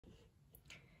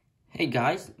Hey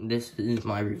guys, this is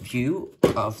my review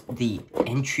of the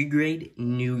entry grade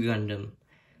new Gundam.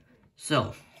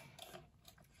 So,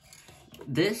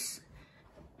 this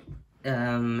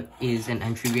is an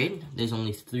entry grade. There's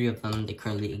only 3 of them that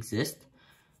currently exist.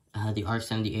 The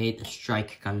Rx-93, the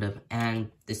Strike Gundam, and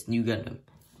this new Gundam.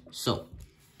 So,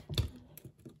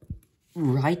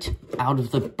 right out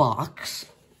of the box,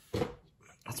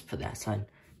 let's put that aside.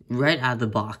 Right out of the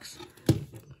box.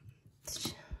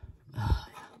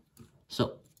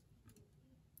 So,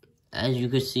 as you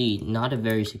can see, not a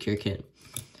very secure kit.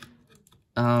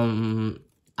 Out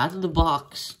of the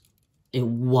box, it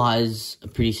was a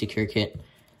pretty secure kit,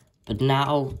 but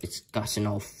now it's gotten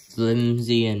all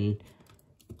flimsy and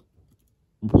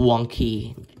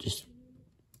wonky, just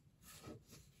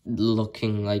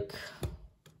looking like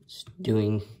it's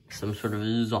doing some sort of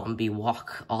zombie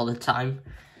walk all the time.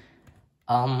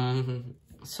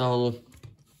 So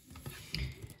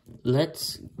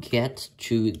let's get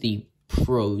to the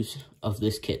pros of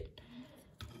this kit.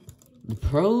 The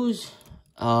pros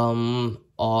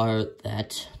are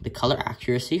that the color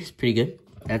accuracy is pretty good.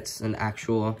 That's an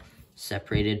actual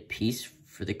separated piece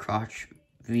for the crotch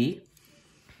V.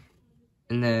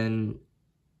 And then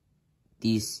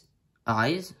these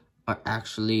eyes are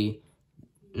actually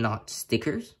not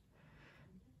stickers.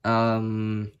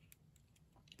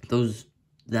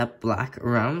 That black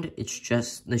around, it's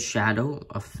just the shadow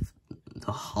of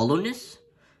the hollowness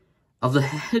of the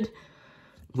head,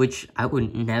 which I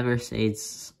would never say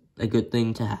it's a good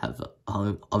thing to have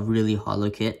a really hollow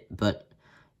kit, but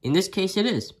in this case it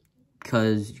is,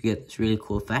 because you get this really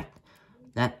cool effect.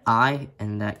 That eye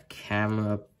and that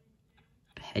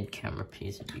head camera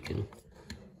piece, if you can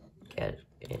get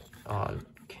it on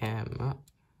camera,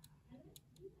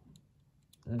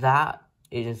 that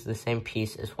is the same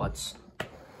piece as what's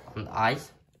on the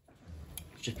eyes,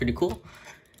 which is pretty cool.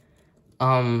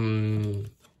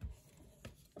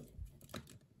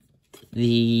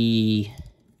 The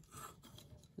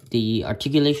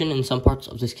articulation in some parts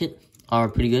of this kit are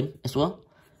pretty good as well.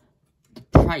 The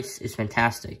price is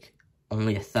fantastic.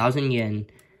 Only 1,000 yen,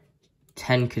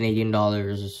 10 Canadian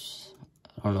dollars,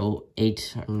 I don't know,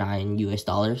 8 or 9 US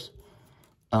dollars.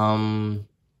 So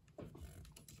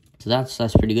that's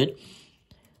pretty good.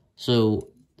 So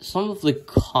some of the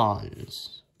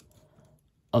cons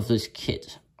of this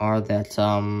kit are that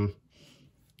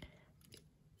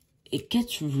it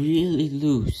gets really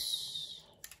loose,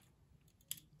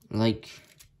 like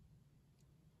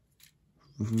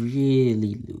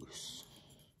really loose.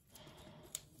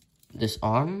 This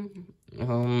arm,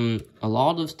 a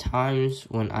lot of times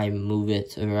when I move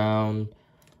it around,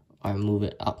 I move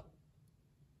it up.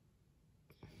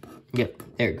 Yep,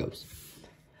 there it goes.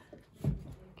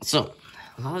 So,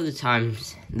 a lot of the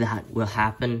times that will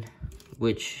happen,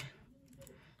 which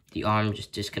the arm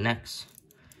just disconnects.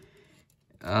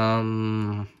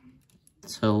 So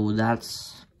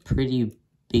that's pretty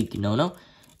big no-no.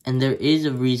 And there is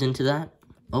a reason to that.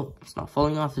 Oh, it's not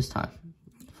falling off this time.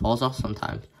 It falls off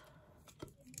sometimes.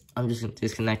 I'm just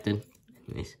disconnected.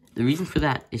 Anyways, the reason for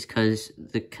that is because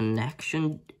the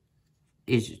connection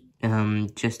is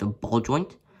just a ball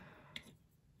joint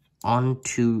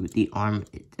onto the arm,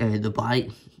 the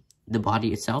body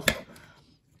itself.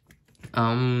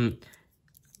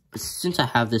 Since I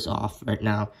have this off right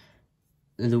now,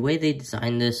 the way they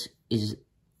designed this is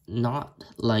not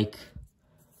like,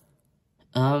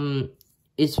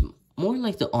 it's more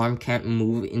like the arm can't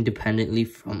move independently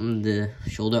from the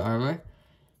shoulder armor,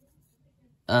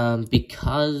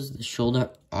 because the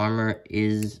shoulder armor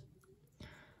is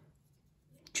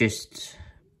just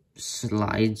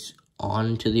slides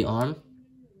onto the arm,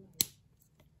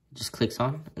 just clicks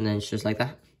on, and then it's just like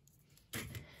that.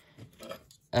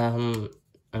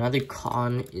 Another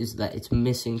con is that it's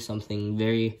missing something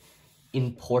very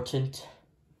important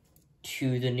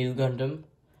to the new Gundam,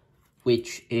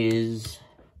 which is,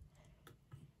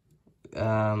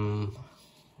 I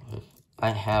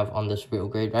have on this real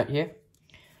grade right here,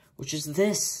 which is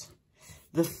this,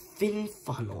 the fin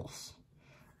funnels.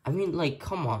 I mean, like,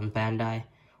 come on, Bandai.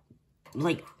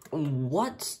 Like,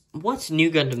 what's new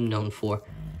Gundam known for?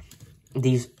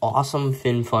 These awesome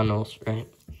fin funnels, right?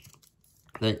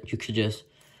 That you could just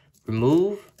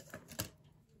remove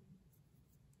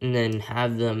and then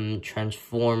have them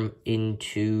transform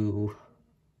into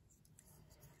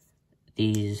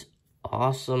these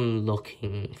awesome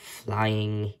looking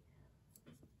flying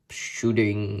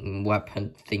shooting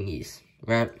weapon thingies,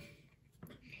 right?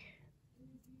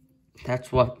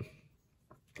 That's what's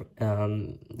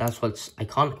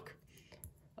iconic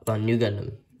about new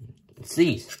Gundam. It's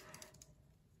these.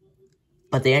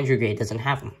 But the entry grade doesn't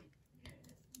have them.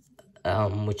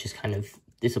 which is kind of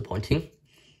disappointing.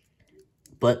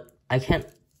 But I can't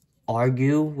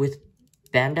argue with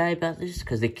Bandai about this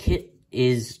because the kit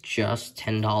is just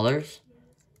 $10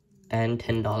 and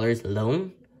 $10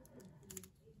 alone,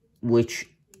 which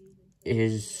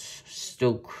is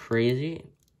still crazy.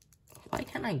 Why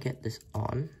can't I get this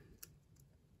on?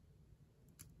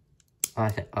 Oh,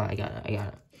 I got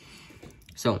it.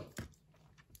 So,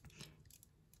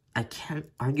 I can't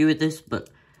argue with this, but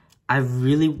I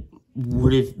really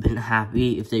would have been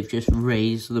happy if they've just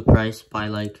raised the price by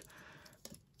like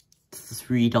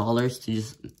 $3 to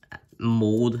just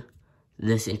mold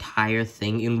this entire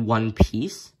thing in one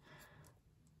piece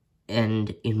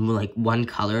and in like one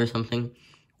color or something,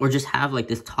 or just have like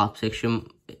this top section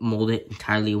molded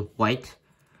entirely white,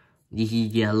 these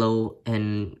yellow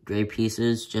and gray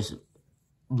pieces just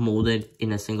molded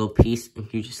in a single piece,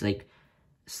 and you just like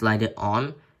slide it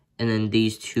on, and then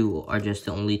these two are just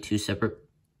the only two separate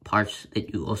parts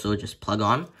that you also just plug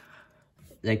on.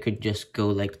 They could just go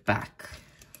like back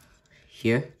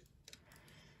here.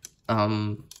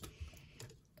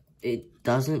 It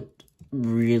doesn't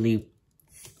really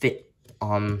fit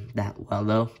on that well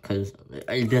though, because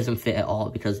it doesn't fit at all,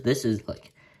 because this is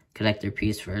like connector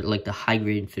piece for like the high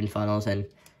grade fin funnels, and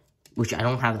which I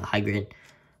don't have the high grade,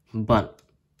 but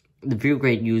the real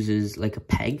grade uses like a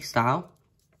peg style.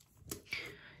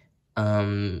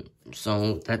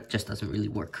 So that just doesn't really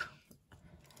work.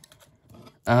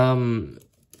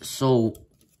 So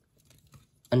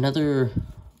another,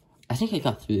 I think I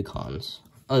got through the cons.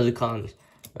 Oh, the cons.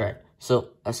 Alright, so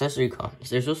accessory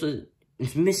cons.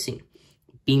 It's missing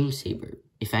beam saber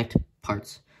effect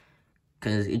parts.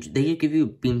 Because they give you a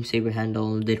beam saber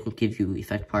handle, they don't give you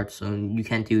effect parts, so you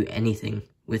can't do anything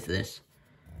with this.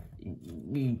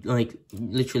 Like,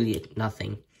 literally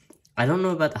nothing. I don't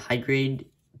know about the high grade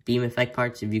beam effect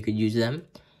parts, if you could use them.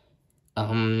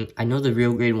 I know the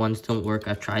real grade ones don't work.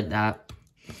 I've tried that.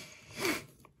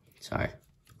 Sorry.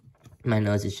 My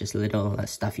nose is just a little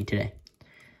stuffy today.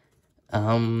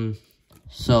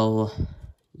 So,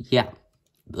 yeah.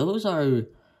 Those are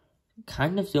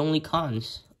kind of the only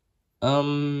cons.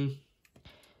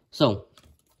 So,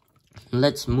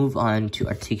 let's move on to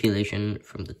articulation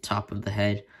from the top of the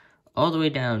head all the way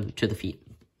down to the feet.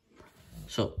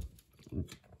 So,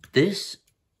 this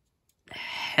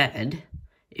head,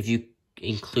 if you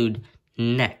include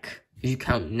neck, if you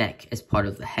count neck as part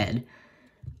of the head,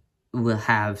 will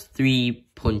have 3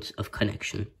 points of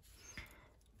connection.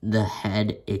 The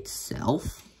head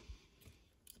itself,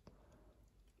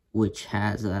 which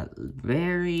has a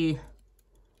very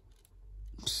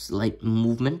slight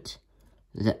movement,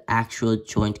 the actual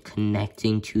joint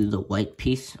connecting to the white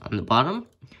piece on the bottom,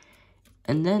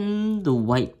 and then the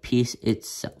white piece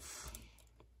itself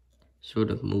sort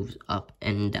of moves up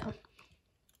and down.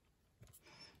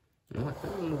 You know what?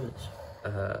 Let me move this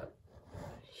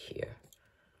here.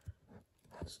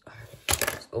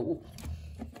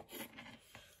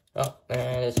 Oh,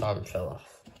 and this arm fell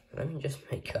off. Let me just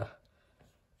make a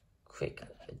quick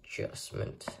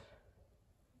adjustment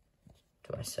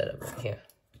to my setup right here.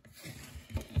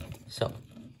 So,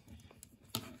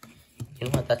 you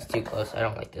know what? That's too close. I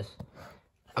don't like this.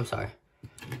 I'm sorry.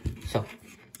 So,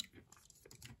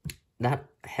 that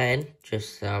head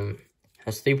just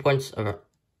has 3 points of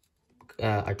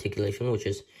articulation, which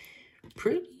is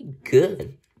pretty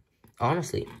good,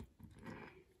 honestly.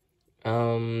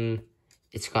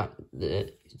 It's got yeah,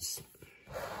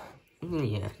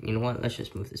 you know what, let's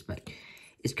just move this back.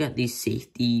 It's got these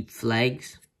safety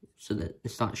flags so that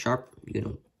it's not sharp, you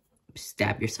don't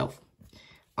stab yourself,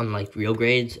 unlike real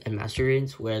grades and master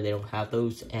grades where they don't have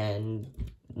those and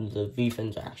the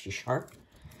V-fins are actually sharp.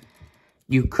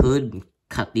 You could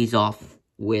cut these off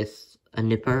with a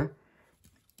nipper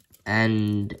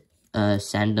and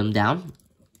sand them down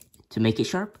to make it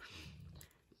sharp,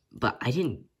 but I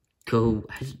just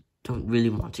don't really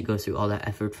want to go through all that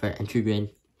effort for entry grade.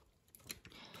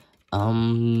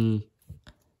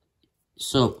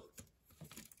 So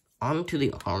on to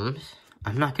the arms.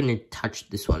 I'm not gonna touch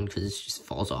this one because it just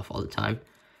falls off all the time.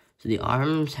 So the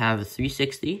arms have a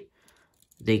 360.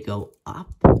 They go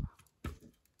up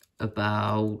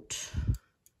about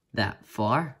that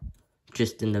far,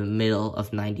 just in the middle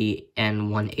of 90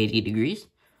 and 180 degrees.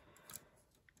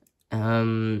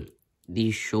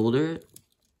 The shoulder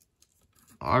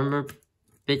armor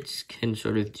bits can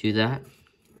sort of do that.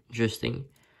 Interesting.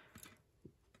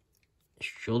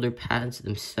 Shoulder pads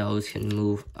themselves can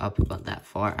move up about that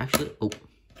far. Actually, oh.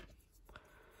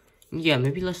 Yeah,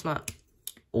 maybe let's not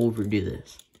overdo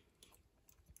this.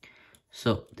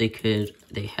 So,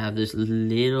 they have this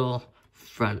little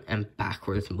front and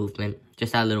backwards movement.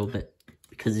 Just that little bit.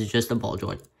 Because it's just a ball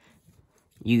joint.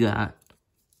 You got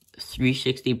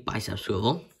 360 bicep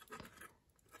swivel,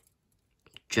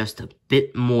 just a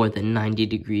bit more than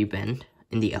 90-degree bend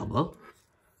in the elbow.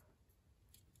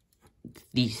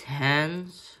 These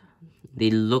hands,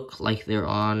 they look like they're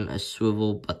on a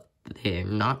swivel, but they're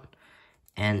not,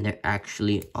 and they're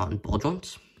actually on ball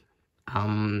joints.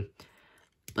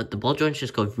 But the ball joints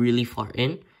just go really far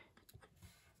in,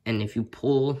 and if you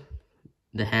pull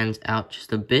the hands out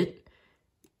just a bit,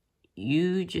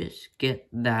 you just get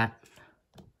that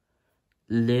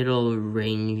little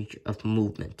range of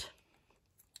movement.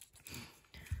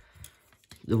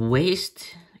 The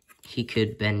waist, he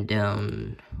could bend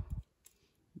down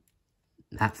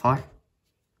that far.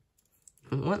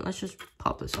 Well, let's just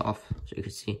pop this off so you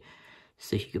can see.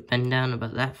 So he could bend down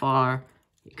about that far.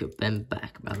 You could bend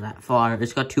back about that far.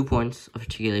 It's got 2 points of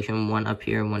articulation, one up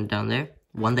here and one down there.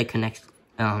 One that connects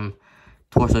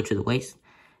torso to the waist,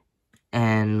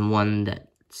 and one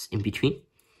that's in between.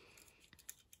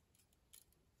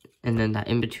 And then that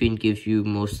in between gives you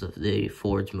most of the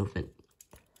forwards movement.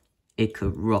 It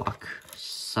could rock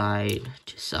side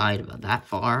to side about that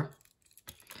far.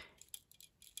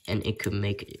 And it could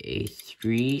make a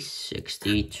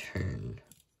 360 turn.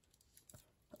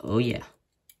 Oh yeah.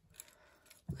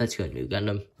 Let's go, new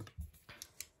Gundam.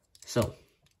 So,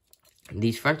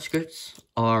 these front skirts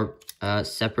are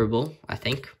separable, I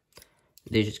think.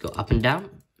 They just go up and down.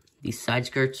 These side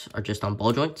skirts are just on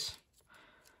ball joints.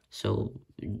 So,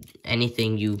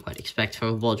 anything you might expect from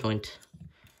a ball joint.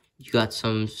 You got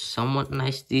some somewhat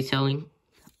nice detailing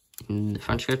in the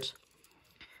front skirts,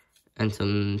 and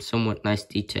some somewhat nice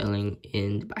detailing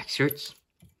in the back skirts.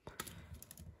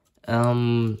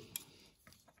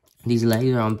 These legs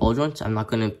are on ball joints. I'm not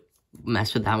going to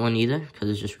mess with that one either, because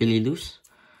it's just really loose.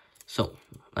 So,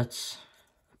 let's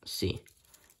see.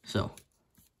 So,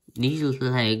 these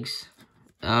legs,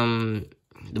 the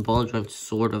ball joints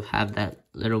sort of have that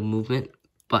little movement,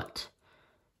 but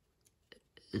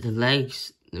the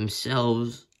legs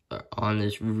themselves are on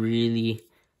this really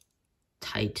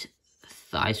tight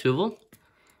thigh swivel.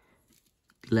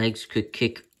 Legs could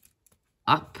kick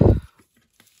up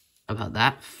about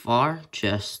that far,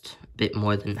 just a bit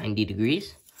more than 90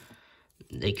 degrees.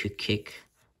 They could kick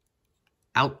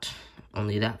out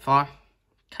only that far.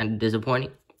 Kind of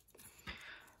disappointing.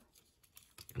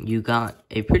 You got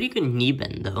a pretty good knee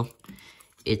bend though.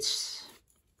 It's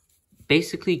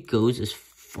basically goes as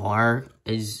far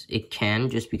as it can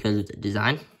just because of the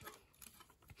design.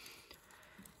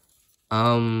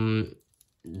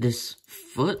 This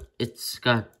foot,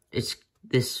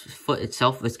 this foot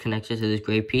itself is connected to this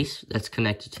gray piece that's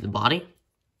connected to the body.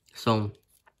 So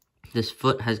this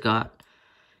foot has got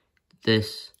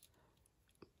this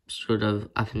sort of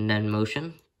up and down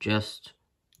motion just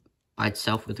by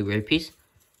itself with the gray piece.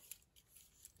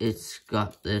 It's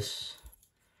got this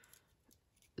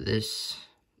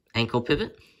ankle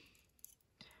pivot.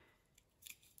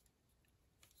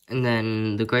 And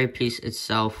then the gray piece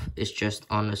itself is just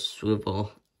on a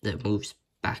swivel that moves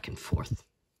back and forth.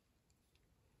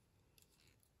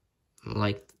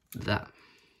 Like that.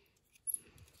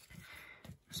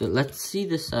 So let's see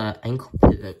this ankle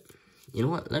pivot. You know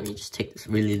what? Let me just take this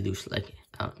really loose leg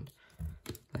out.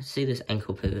 Let's see this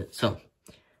ankle pivot. So,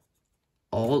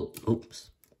 all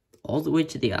the way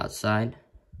to the outside.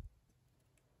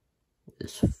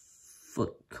 This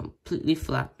foot completely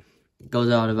flat. Goes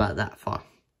out about that far.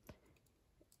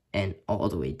 And all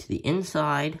the way to the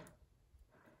inside,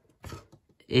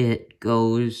 it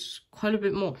goes quite a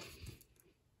bit more.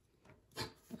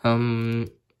 I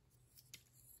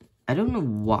don't know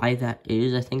why that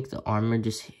is. I think the armor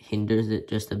just hinders it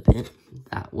just a bit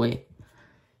that way.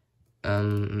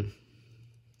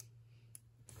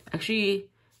 Actually,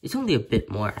 it's only a bit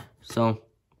more. So,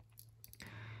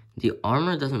 the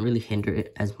armor doesn't really hinder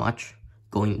it as much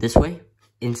going this way,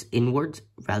 inwards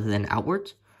rather than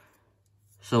outwards.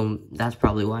 So that's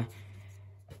probably why.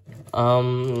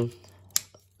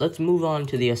 Let's move on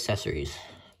to the accessories.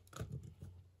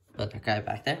 Put that guy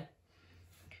back there.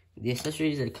 The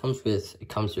accessories that it comes with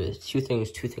two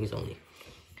things only.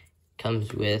 It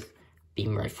comes with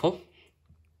beam rifle.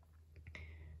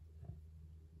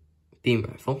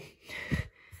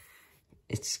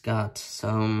 It's got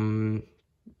some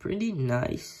pretty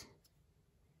nice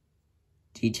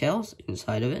details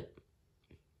inside of it.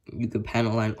 You could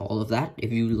panel line all of that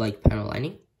if you like panel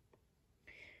lining.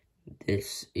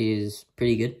 This is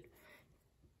pretty good.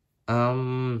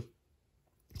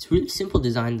 It's really simple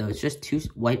design though. It's just two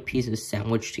white pieces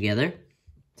sandwiched together.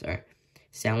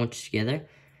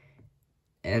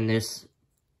 And this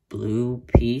blue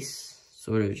piece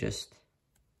sort of just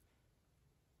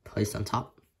placed on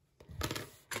top.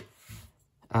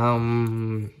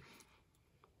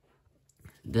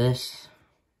 this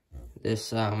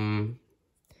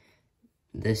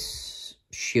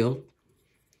shield,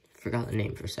 forgot the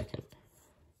name for a second,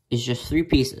 is just 3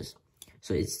 pieces.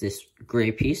 So it's this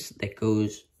gray piece that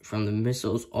goes from the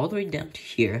missiles all the way down to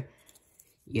here.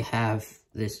 You have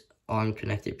this arm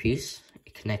connected piece.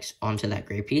 It connects onto that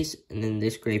gray piece, and then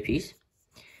this gray piece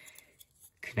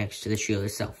connects to the shield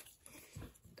itself.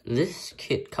 This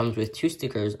kit comes with 2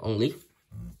 stickers only,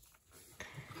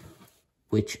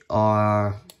 which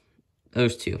are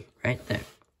those 2 right there.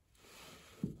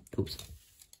 Oops.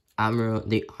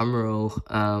 The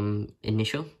Amuro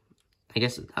initial, I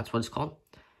guess that's what it's called,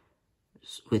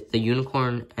 with the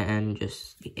unicorn and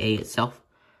just the A itself.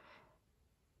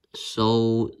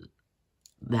 So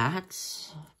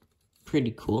that's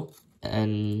pretty cool,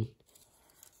 and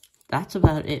that's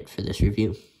about it for this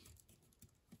review.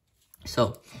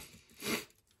 So,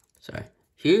 sorry,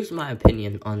 here's my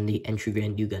opinion on the entry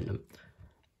grade new Gundam.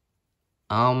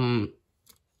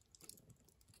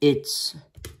 It's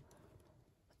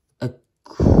a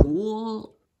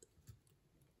cool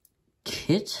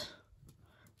kit.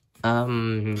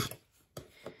 If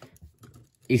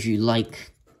you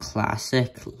like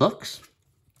classic looks,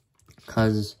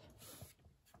 because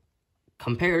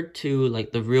compared to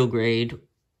like the real grade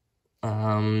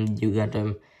new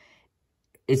Gundam,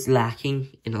 it's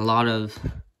lacking in a lot of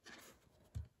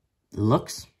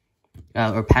looks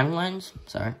or panel lines,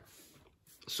 sorry.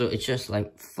 So it's just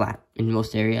like flat in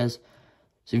most areas.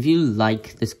 So if you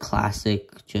like this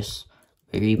classic, just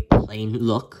very plain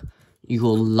look, you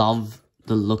will love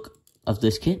the look of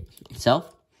this kit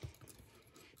itself.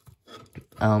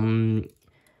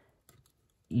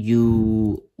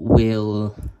 You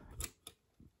will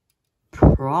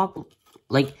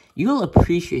you'll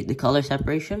appreciate the color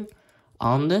separation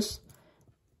on this,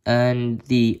 and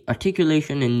the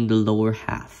articulation in the lower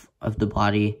half of the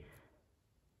body.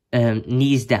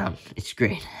 Knees down, it's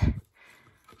great,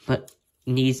 but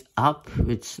knees up,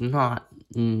 it's not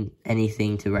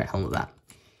anything to write home about.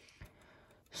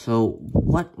 So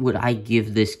what would I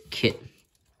give this kit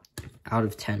out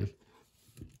of 10?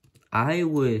 I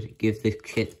would give this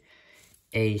kit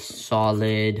a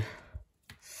solid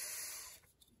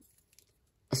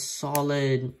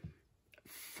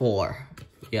 4.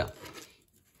 Yeah.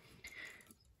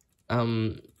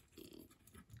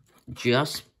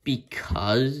 Just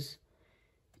because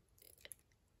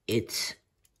it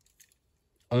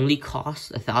only costs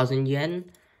 1,000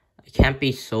 yen, I can't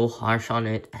be so harsh on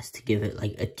it as to give it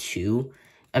like a 2.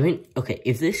 I mean, okay,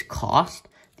 if this cost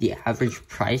the average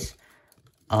price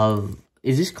of,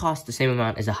 if this cost the same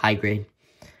amount as a high grade,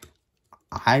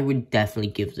 I would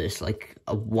definitely give this like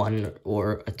a 1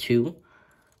 or a 2.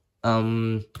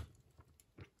 And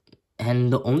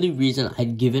the only reason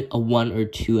I'd give it a 1 or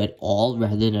 2 at all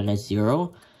rather than a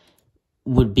 0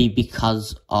 would be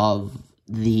because of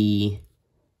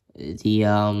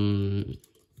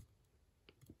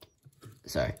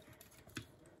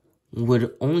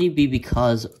would only be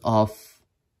because of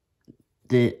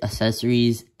the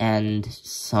accessories and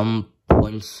some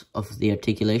points of the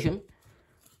articulation.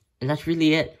 And that's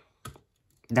really it.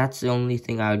 That's the only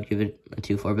thing I would give it a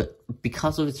 2 for. But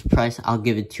because of its price, I'll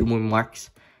give it 2 more marks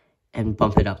and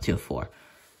bump it up to a 4.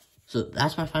 So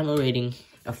that's my final rating,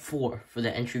 a 4 for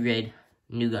the entry grade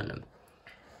new Gundam.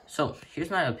 So here's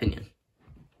my opinion.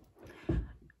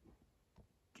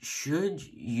 Should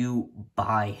you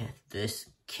buy this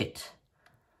kit?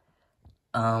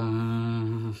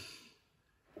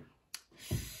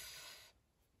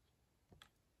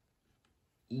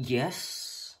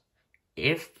 Yes,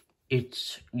 if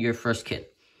it's your first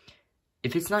kit.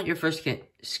 If it's not your first kit,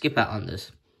 skip out on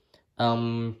this.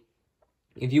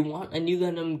 If you want a new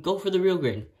Gundam, go for the real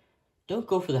grade. Don't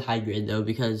go for the high grade though,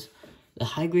 because the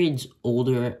high grade's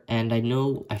older, and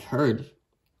I've heard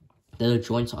that the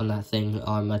joints on that thing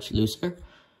are much looser,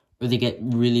 or they get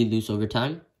really loose over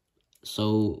time.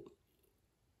 So,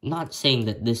 not saying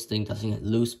that this thing doesn't get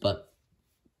loose, but,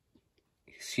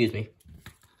 excuse me.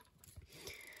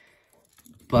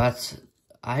 But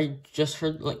I just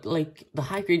heard like the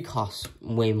high grade costs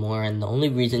way more, and the only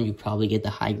reason you probably get the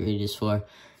high grade is for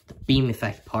the beam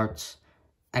effect parts,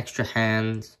 extra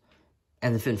hands,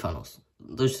 and the fin funnels.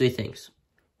 Those 3 things.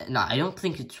 Now, I don't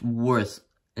think it's worth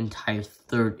entire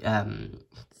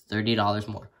 $30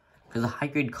 more, because the high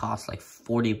grade costs like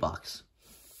 40 bucks.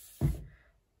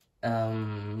 I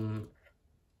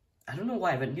don't know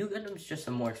why, but new Gundam is just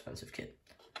a more expensive kit.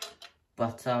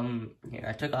 But here,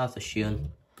 I took off the shield.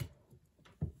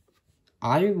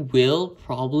 I will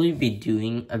probably be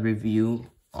doing a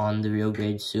review on the real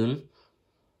grade soon.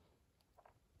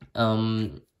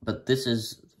 But this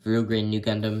is real grade new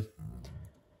Gundam.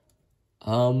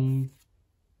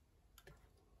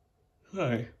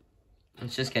 Hi.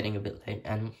 It's just getting a bit late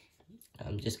and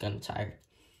I'm just kind of tired.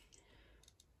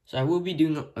 So I will be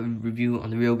doing a review on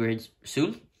the real grades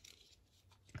soon.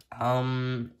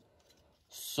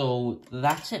 So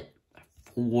that's it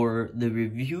for the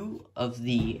review of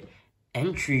the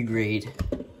entry grade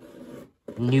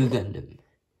new Gundam.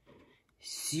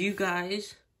 See you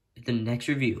guys at the next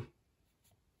review.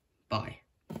 Bye.